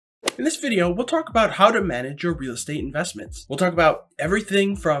In this video, we'll talk about how to manage your real estate investments. We'll talk about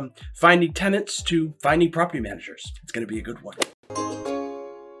everything from finding tenants to finding property managers. It's going to be a good one.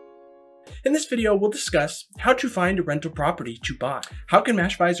 In this video, we'll discuss how to find a rental property to buy. How can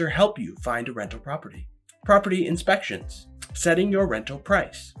Mashvisor help you find a rental property? Property inspections, setting your rental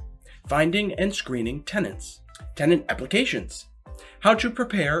price, finding and screening tenants, tenant applications, how to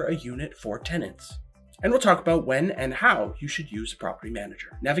prepare a unit for tenants. And we'll talk about when and how you should use a property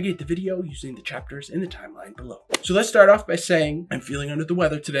manager. Navigate the video using the chapters in the timeline below. So let's start off by saying I'm feeling under the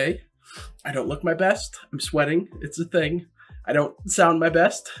weather today. I don't look my best. I'm sweating. It's a thing. I don't sound my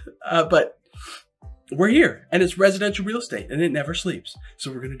best, but we're here and it's residential real estate and it never sleeps.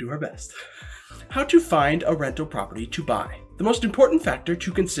 So we're going to do our best. How to find a rental property to buy. The most important factor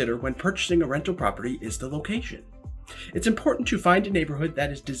to consider when purchasing a rental property is the location. It's important to find a neighborhood that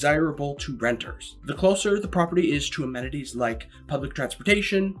is desirable to renters. The closer the property is to amenities like public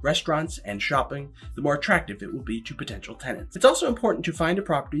transportation, restaurants, and shopping, the more attractive it will be to potential tenants. It's also important to find a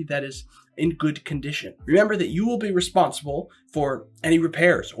property that is in good condition. Remember that you will be responsible for any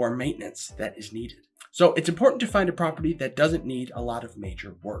repairs or maintenance that is needed. So it's important to find a property that doesn't need a lot of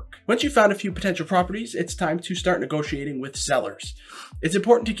major work. Once you've found a few potential properties, it's time to start negotiating with sellers. It's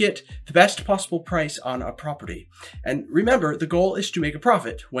important to get the best possible price on a property. And remember, the goal is to make a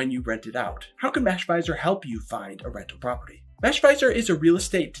profit when you rent it out. How can Mashvisor help you find a rental property? Mashvisor is a real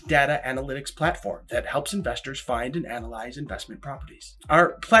estate data analytics platform that helps investors find and analyze investment properties.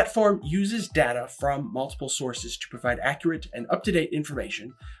 Our platform uses data from multiple sources to provide accurate and up-to-date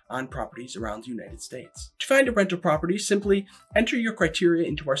information on properties around the United States. To find a rental property, simply enter your criteria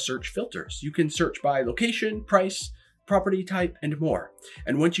into our search filters. You can search by location, price, property type, and more.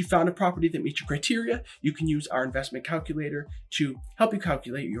 And once you've found a property that meets your criteria, you can use our investment calculator to help you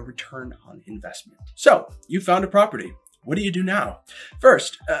calculate your return on investment. So, you found a property. What do you do now?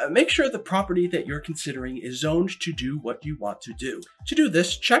 First, make sure the property that you're considering is zoned to do what you want to do. To do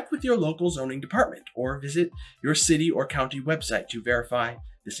this, check with your local zoning department or visit your city or county website to verify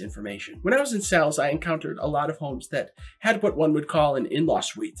this information. When I was in sales, I encountered a lot of homes that had what one would call an in-law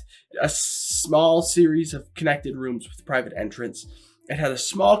suite, a small series of connected rooms with private entrance. It had a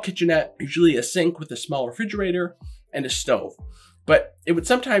small kitchenette, usually a sink with a small refrigerator and a stove. But it would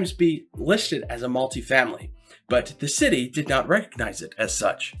sometimes be listed as a multifamily, but the city did not recognize it as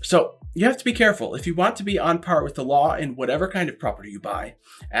such. So you have to be careful. If you want to be on par with the law in whatever kind of property you buy,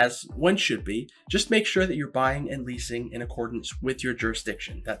 as one should be, just make sure that you're buying and leasing in accordance with your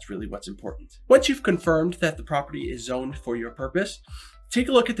jurisdiction. That's really what's important. Once you've confirmed that the property is zoned for your purpose, take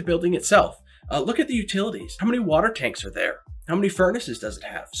a look at the building itself. Look at the utilities. How many water tanks are there? How many furnaces does it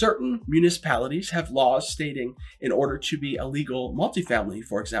have? Certain municipalities have laws stating in order to be a legal multifamily,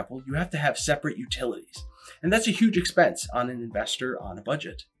 for example, you have to have separate utilities. And that's a huge expense on an investor on a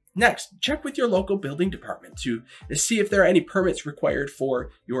budget. Next, check with your local building department to see if there are any permits required for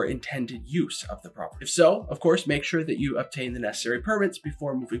your intended use of the property. If so, of course, make sure that you obtain the necessary permits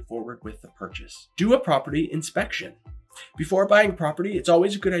before moving forward with the purchase. Do a property inspection. Before buying a property, it's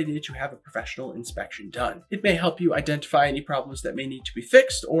always a good idea to have a professional inspection done. It may help you identify any problems that may need to be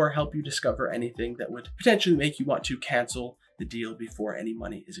fixed or help you discover anything that would potentially make you want to cancel the deal before any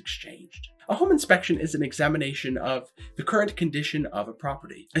money is exchanged. A home inspection is an examination of the current condition of a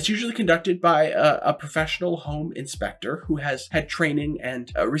property. It's usually conducted by a professional home inspector who has had training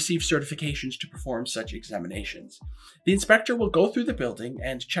and received certifications to perform such examinations. The inspector will go through the building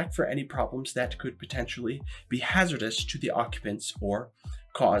and check for any problems that could potentially be hazardous to the occupants or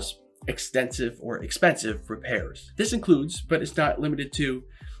cause extensive or expensive repairs. This includes, but is not limited to,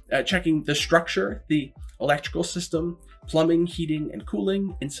 checking the structure, the electrical system, plumbing, heating and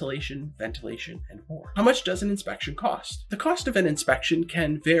cooling, insulation, ventilation, and more. How much does an inspection cost? The cost of an inspection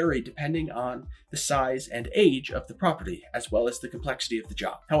can vary depending on the size and age of the property, as well as the complexity of the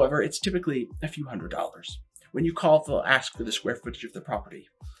job. However, it's typically a few $100s. When you call, they'll ask for the square footage of the property,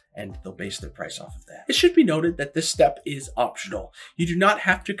 and they'll base their price off of that. It should be noted that this step is optional. You do not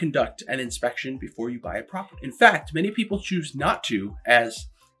have to conduct an inspection before you buy a property. In fact, many people choose not to, as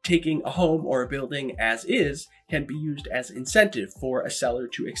taking a home or a building as is can be used as incentive for a seller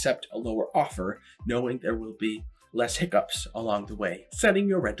to accept a lower offer, knowing there will be less hiccups along the way. Setting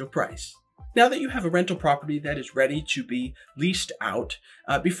your rental price. Now that you have a rental property that is ready to be leased out,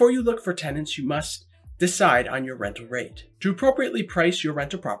 before you look for tenants, you must decide on your rental rate. To appropriately price your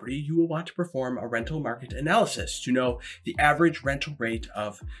rental property, you will want to perform a rental market analysis to know the average rental rate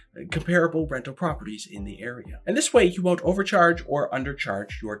of comparable rental properties in the area. And this way, you won't overcharge or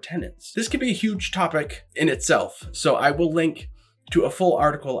undercharge your tenants. This can be a huge topic in itself, so I will link to a full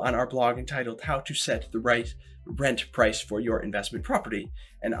article on our blog entitled How to Set the Right rent price for your investment property,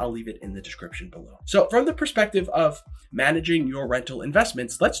 and I'll leave it in the description below. So from the perspective of managing your rental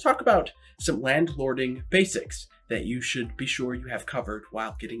investments, let's talk about some landlording basics that you should be sure you have covered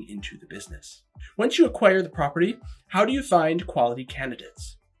while getting into the business. Once you acquire the property, how do you find quality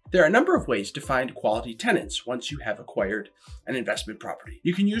candidates? There are a number of ways to find quality tenants once you have acquired an investment property.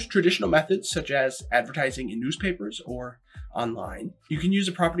 You can use traditional methods such as advertising in newspapers or online. You can use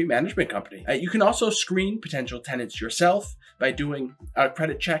a property management company. You can also screen potential tenants yourself by doing a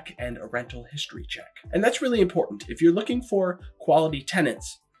credit check and a rental history check. And that's really important. If you're looking for quality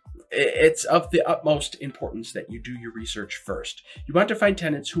tenants, it's of the utmost importance that you do your research first. You want to find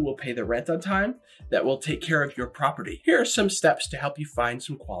tenants who will pay their rent on time, that will take care of your property. Here are some steps to help you find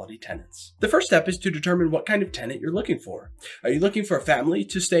some quality tenants. The first step is to determine what kind of tenant you're looking for. Are you looking for a family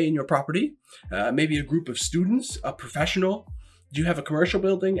to stay in your property? Maybe a group of students, a professional? Do you have a commercial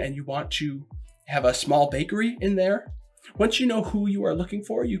building and you want to have a small bakery in there? Once you know who you are looking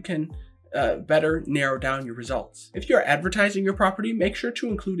for, you can better narrow down your results. If you're advertising your property, make sure to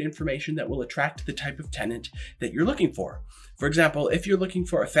include information that will attract the type of tenant that you're looking for. For example, if you're looking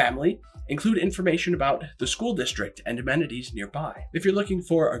for a family, include information about the school district and amenities nearby. If you're looking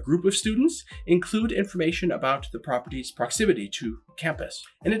for a group of students, include information about the property's proximity to campus.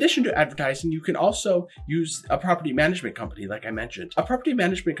 In addition to advertising, you can also use a property management company, like I mentioned. A property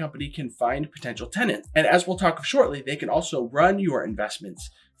management company can find potential tenants, and as we'll talk of shortly, they can also run your investments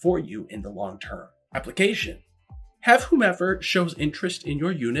for you in the long term. Application. Have whomever shows interest in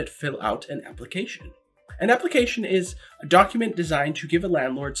your unit fill out an application. An application is a document designed to give a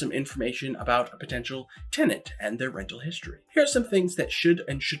landlord some information about a potential tenant and their rental history. Here are some things that should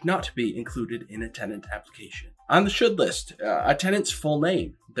and should not be included in a tenant application. On the should list, a tenant's full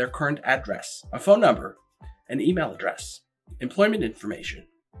name, their current address, a phone number, an email address, employment information,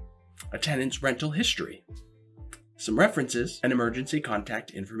 a tenant's rental history, some references, and emergency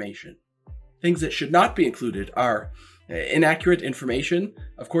contact information. Things that should not be included are inaccurate information,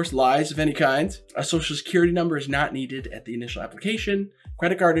 of course, lies of any kind. A social security number is not needed at the initial application.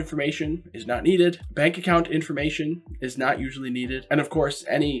 Credit card information is not needed. Bank account information is not usually needed. And of course,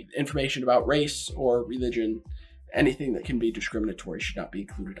 any information about race or religion, anything that can be discriminatory, should not be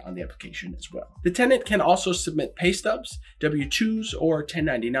included on the application as well. The tenant can also submit pay stubs, W-2s, or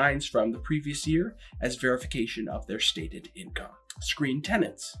 1099s from the previous year as verification of their stated income. Screen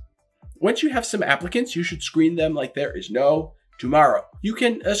tenants. Once you have some applicants, you should screen them like there is no tomorrow. You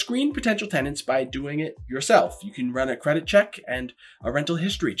can screen potential tenants by doing it yourself. You can run a credit check and a rental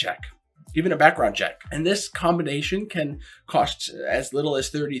history check, even a background check. And this combination can cost as little as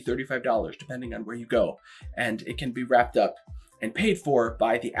 $30, $35, depending on where you go. And it can be wrapped up and paid for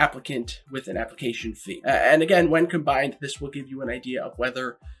by the applicant with an application fee. And again, when combined, this will give you an idea of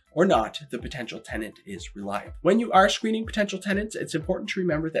whether or not the potential tenant is reliable. When you are screening potential tenants, it's important to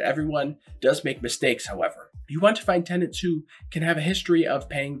remember that everyone does make mistakes, however. You want to find tenants who can have a history of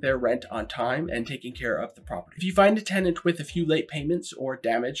paying their rent on time and taking care of the property. If you find a tenant with a few late payments or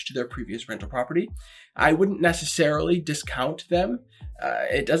damage to their previous rental property, I wouldn't necessarily discount them.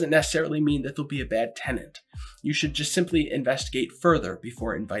 It doesn't necessarily mean that they'll be a bad tenant. You should just simply investigate further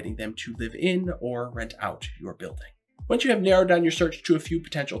before inviting them to live in or rent out your building. Once you have narrowed down your search to a few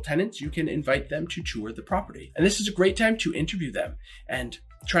potential tenants, you can invite them to tour the property. And this is a great time to interview them and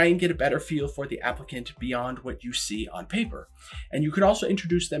try and get a better feel for the applicant beyond what you see on paper. And you can also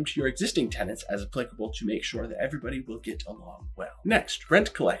introduce them to your existing tenants as applicable to make sure that everybody will get along well. Next,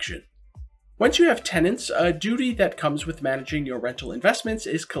 rent collection. Once you have tenants, a duty that comes with managing your rental investments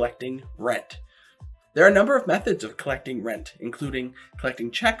is collecting rent. There are a number of methods of collecting rent, including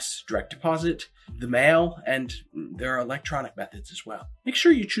collecting checks, direct deposit, the mail, and there are electronic methods as well. Make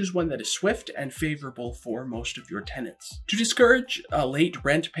sure you choose one that is swift and favorable for most of your tenants. To discourage late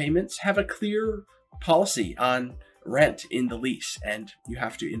rent payments, have a clear policy on rent in the lease, and you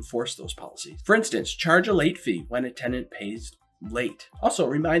have to enforce those policies. For instance, charge a late fee when a tenant pays late. Also,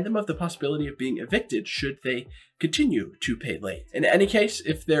 remind them of the possibility of being evicted should they continue to pay late. In any case,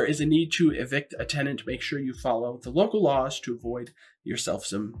 if there is a need to evict a tenant, make sure you follow the local laws to avoid yourself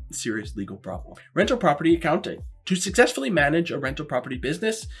some serious legal problem. Rental property accounting. To successfully manage a rental property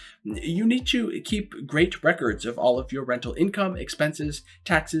business, you need to keep great records of all of your rental income, expenses,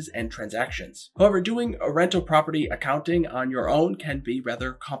 taxes, and transactions. However, doing a rental property accounting on your own can be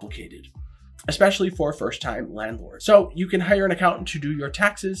rather complicated, especially for first-time landlords. So you can hire an accountant to do your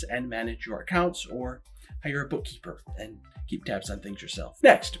taxes and manage your accounts, or hire a bookkeeper and keep tabs on things yourself.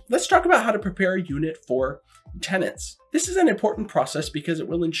 Next, let's talk about how to prepare a unit for tenants. This is an important process because it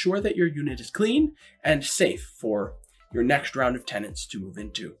will ensure that your unit is clean and safe for your next round of tenants to move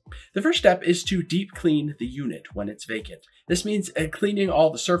into. The first step is to deep clean the unit when it's vacant. This means cleaning all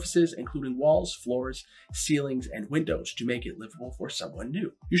the surfaces, including walls, floors, ceilings, and windows to make it livable for someone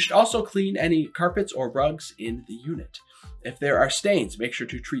new. You should also clean any carpets or rugs in the unit. If there are stains, make sure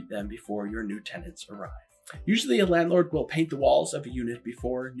to treat them before your new tenants arrive. Usually a landlord will paint the walls of a unit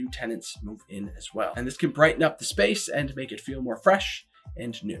before new tenants move in as well. And this can brighten up the space and make it feel more fresh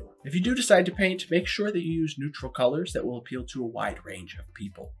and new. If you do decide to paint, make sure that you use neutral colors that will appeal to a wide range of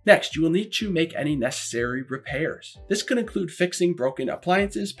people. Next, you will need to make any necessary repairs. This could include fixing broken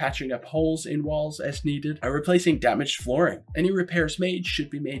appliances, patching up holes in walls as needed, or replacing damaged flooring. Any repairs made should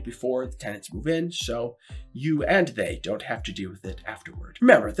be made before the tenants move in, so you and they don't have to deal with it afterward.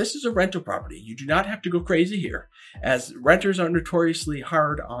 Remember, this is a rental property. You do not have to go crazy here, as renters are notoriously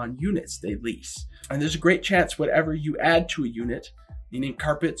hard on units they lease. And there's a great chance whatever you add to a unit, meaning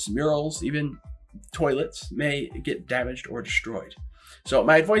carpets, murals, even toilets, may get damaged or destroyed. So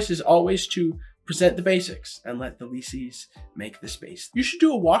my advice is always to present the basics and let the lessees make the space. You should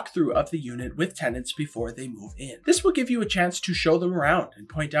do a walkthrough of the unit with tenants before they move in. This will give you a chance to show them around and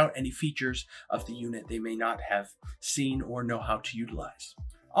point out any features of the unit they may not have seen or know how to utilize.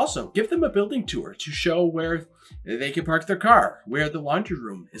 Also, give them a building tour to show where they can park their car, where the laundry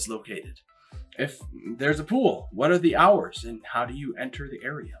room is located. If there's a pool, what are the hours and how do you enter the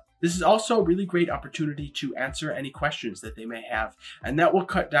area? This is also a really great opportunity to answer any questions that they may have, and that will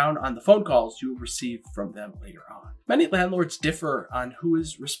cut down on the phone calls you will receive from them later on. Many landlords differ on who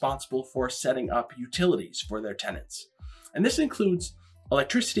is responsible for setting up utilities for their tenants, and this includes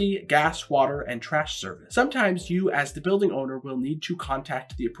electricity, gas, water, and trash service. Sometimes you, as the building owner, will need to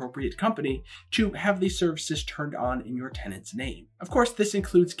contact the appropriate company to have these services turned on in your tenant's name. Of course, this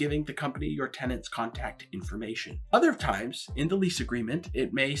includes giving the company your tenant's contact information. Other times, in the lease agreement,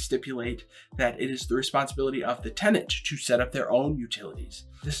 it may stipulate that it is the responsibility of the tenant to set up their own utilities.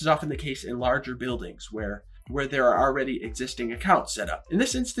 This is often the case in larger buildings where there are already existing accounts set up. In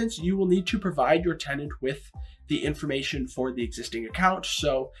this instance, you will need to provide your tenant with the information for the existing account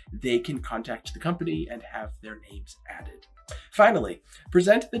so they can contact the company and have their names added. Finally,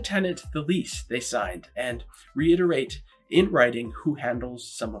 present the tenant the lease they signed and reiterate in writing who handles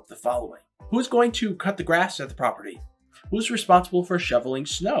some of the following. Who is going to cut the grass at the property? Who is responsible for shoveling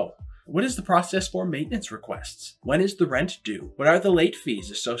snow? What is the process for maintenance requests? When is the rent due? What are the late fees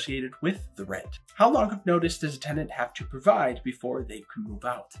associated with the rent? How long of notice does a tenant have to provide before they can move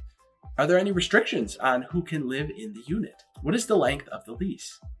out? Are there any restrictions on who can live in the unit? What is the length of the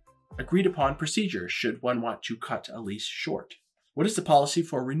lease? Agreed upon procedures should one want to cut a lease short. What is the policy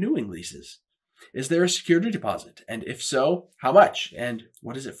for renewing leases? Is there a security deposit? And if so, how much? And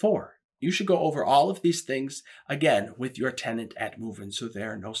what is it for? You should go over all of these things again with your tenant at move-in so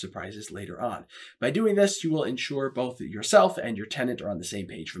there are no surprises later on. By doing this, you will ensure both yourself and your tenant are on the same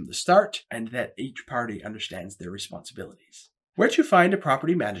page from the start and that each party understands their responsibilities. Where to find a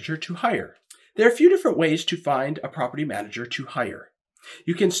property manager to hire? There are a few different ways to find a property manager to hire.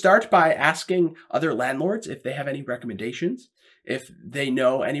 You can start by asking other landlords if they have any recommendations, if they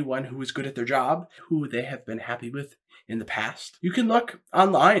know anyone who is good at their job, who they have been happy with in the past. You can look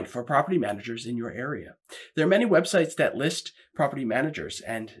online for property managers in your area. There are many websites that list property managers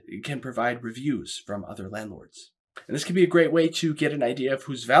and can provide reviews from other landlords. And this can be a great way to get an idea of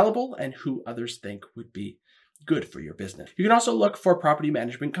who's valuable and who others think would be good for your business. You can also look for property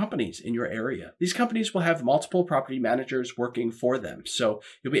management companies in your area. These companies will have multiple property managers working for them, so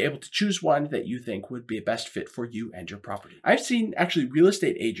you'll be able to choose one that you think would be a best fit for you and your property. I've seen actually real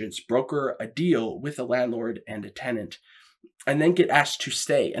estate agents broker a deal with a landlord and a tenant and then get asked to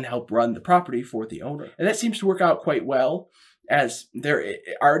stay and help run the property for the owner. And that seems to work out quite well, as they're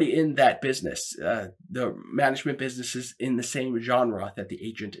already in that business. The management business is in the same genre that the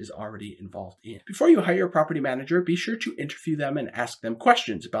agent is already involved in. Before you hire a property manager, be sure to interview them and ask them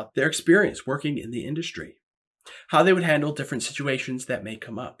questions about their experience working in the industry, how they would handle different situations that may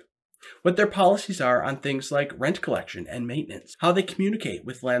come up, what their policies are on things like rent collection and maintenance, how they communicate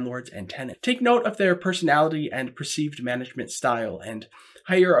with landlords and tenants. Take note of their personality and perceived management style and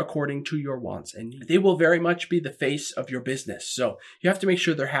hire according to your wants and needs. They will very much be the face of your business, so you have to make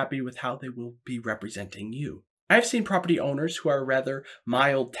sure they're happy with how they will be representing you. I've seen property owners who are rather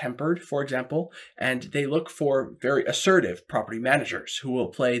mild-tempered, for example, and they look for very assertive property managers who will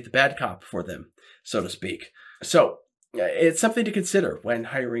play the bad cop for them, so to speak. So it's something to consider when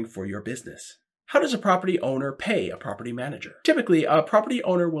hiring for your business. How does a property owner pay a property manager? Typically, a property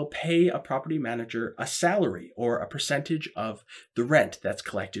owner will pay a property manager a salary or a percentage of the rent that's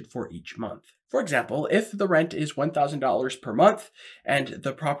collected for each month. For example, if the rent is $1,000 per month and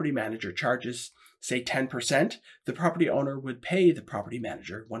the property manager charges say 10%, the property owner would pay the property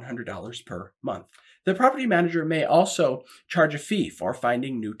manager $100 per month. The property manager may also charge a fee for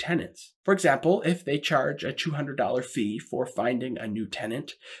finding new tenants. For example, if they charge a $200 fee for finding a new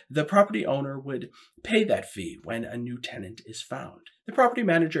tenant, the property owner would pay that fee when a new tenant is found. The property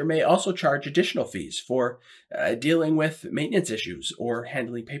manager may also charge additional fees for dealing with maintenance issues or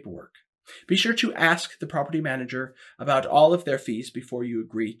handling paperwork. Be sure to ask the property manager about all of their fees before you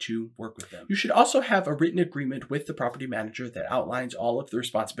agree to work with them. You should also have a written agreement with the property manager that outlines all of the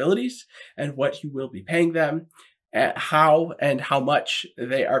responsibilities and what you will be paying them. How and how much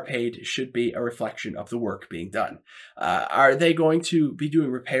they are paid should be a reflection of the work being done. Are they going to be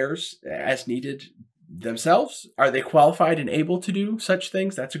doing repairs as needed themselves? Are they qualified and able to do such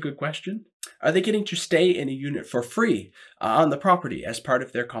things? That's a good question. Are they getting to stay in a unit for free on the property as part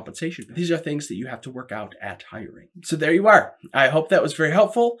of their compensation? These are things that you have to work out at hiring. So there you are. I hope that was very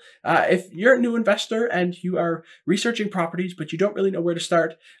helpful. If you're a new investor and you are researching properties, but you don't really know where to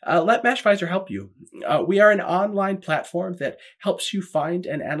start, let Mashvisor help you. We are an online platform that helps you find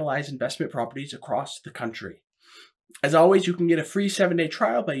and analyze investment properties across the country. As always, you can get a free 7-day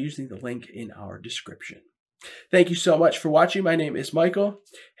trial by using the link in our description. Thank you so much for watching. My name is Michael.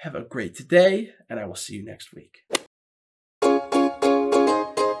 Have a great day, and I will see you next week.